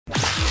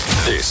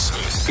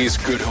This is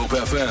Good Hope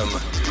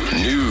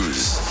FM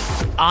News.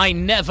 I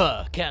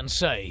never can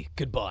say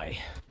goodbye.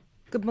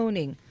 Good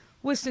morning.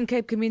 Western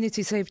Cape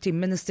Community Safety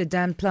Minister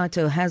Dan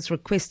Plato has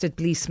requested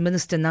Police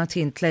Minister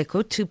Nathi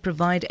Nhleko to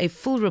provide a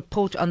full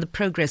report on the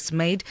progress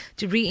made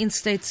to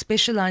reinstate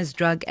specialized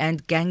drug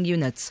and gang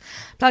units.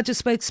 Plato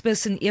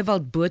spokesperson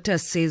Ewald Botha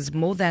says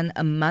more than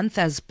a month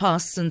has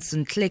passed since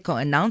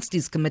Nhleko announced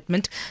his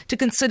commitment to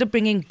consider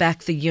bringing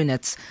back the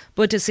units.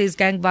 Botha says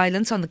gang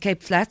violence on the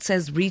Cape Flats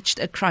has reached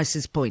a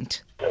crisis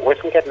point.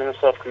 Western Cape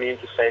Minister of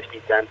Community Safety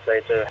Dan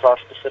Plato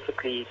asked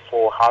specifically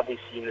for how these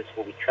units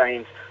will be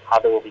trained, how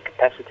they will be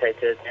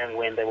capacitated, and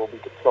when they will be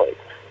deployed,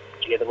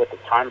 together with the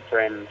time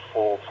frame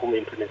for full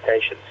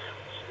implementation.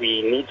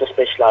 We need the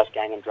specialized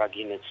gang and drug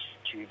units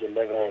to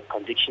deliver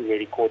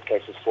conviction-ready court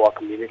cases for our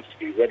community to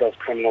be rid of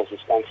criminals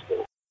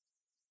responsible.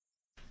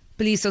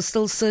 Police are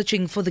still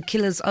searching for the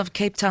killers of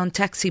Cape Town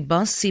taxi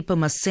boss Sipho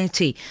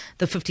Maseti.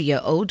 The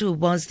 50-year-old, who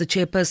was the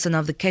chairperson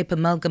of the Cape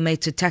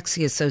Amalgamated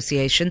Taxi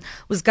Association,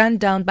 was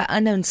gunned down by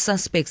unknown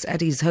suspects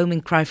at his home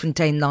in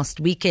Kraaifontein last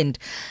weekend.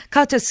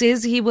 Carter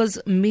says he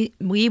was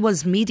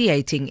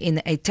mediating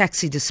in a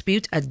taxi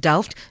dispute at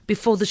Delft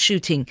before the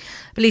shooting.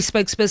 Police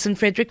spokesperson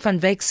Frederick van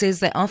Wyk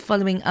says they are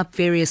following up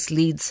various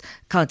leads.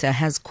 Carter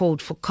has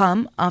called for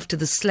calm after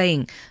the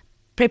slaying.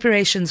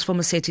 Preparations for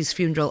Maseti's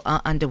funeral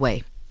are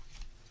underway.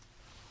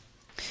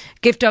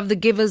 Gift of the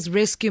Givers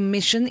rescue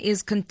mission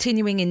is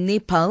continuing in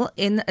Nepal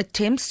in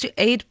attempts to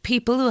aid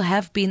people who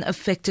have been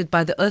affected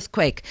by the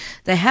earthquake.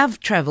 They have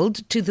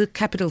travelled to the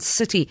capital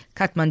city,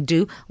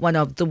 Kathmandu, one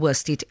of the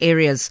worst hit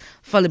areas,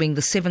 following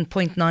the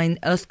 7.9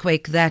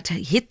 earthquake that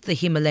hit the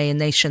Himalayan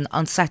nation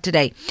on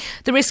Saturday.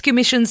 The rescue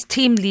mission's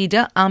team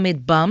leader,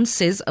 Ahmed Bam,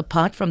 says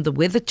apart from the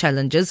weather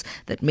challenges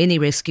that many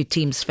rescue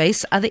teams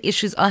face, other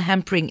issues are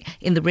hampering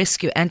in the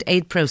rescue and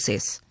aid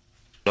process.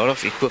 A lot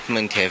of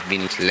equipment have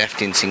been left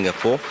in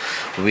Singapore,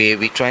 where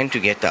we're trying to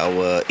get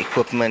our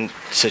equipment,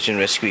 search and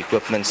rescue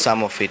equipment,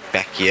 some of it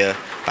back here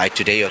by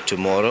today or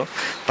tomorrow.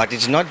 But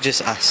it's not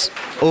just us.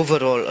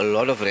 Overall, a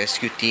lot of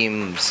rescue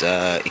teams'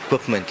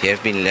 equipment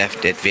have been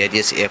left at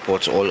various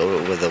airports all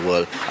over the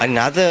world.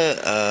 Another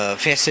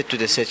facet to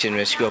the search and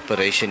rescue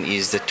operation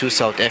is the 2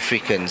 South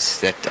Africans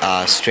that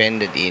are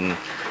stranded in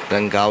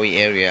Rangawi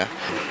area.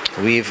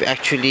 We've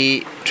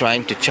actually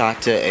trying to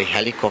charter a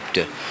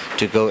helicopter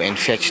to go and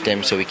fetch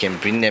them so we can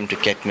bring them to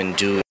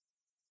Kathmandu.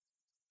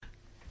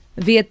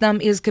 Vietnam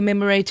is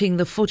commemorating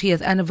the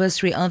 40th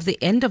anniversary of the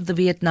end of the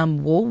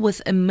Vietnam War with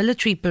a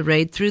military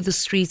parade through the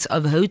streets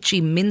of Ho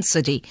Chi Minh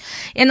City.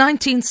 In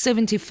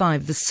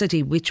 1975, the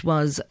city, which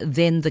was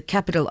then the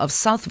capital of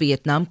South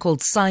Vietnam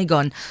called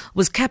Saigon,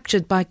 was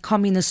captured by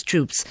communist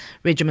troops.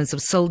 Regiments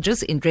of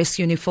soldiers in dress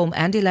uniform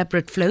and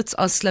elaborate floats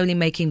are slowly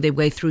making their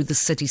way through the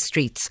city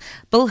streets.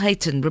 Bill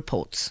Hayton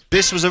reports.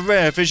 This was a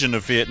rare vision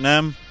of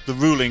Vietnam. The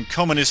ruling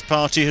Communist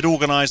Party had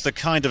organised the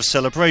kind of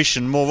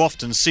celebration more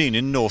often seen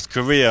in North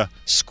Korea.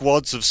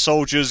 Squads of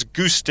soldiers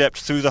goose-stepped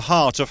through the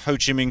heart of Ho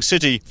Chi Minh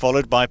City,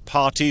 followed by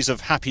parties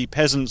of happy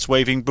peasants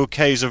waving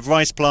bouquets of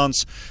rice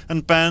plants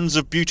and bands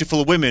of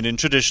beautiful women in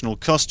traditional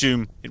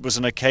costume. It was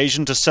an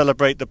occasion to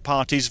celebrate the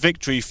party's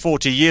victory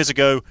 40 years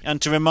ago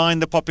and to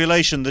remind the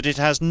population that it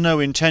has no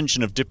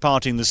intention of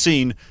departing the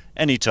scene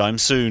anytime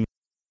soon.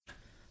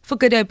 For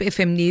Good Hope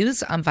FM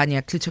News, I'm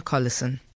Vanya Kluter-Collison.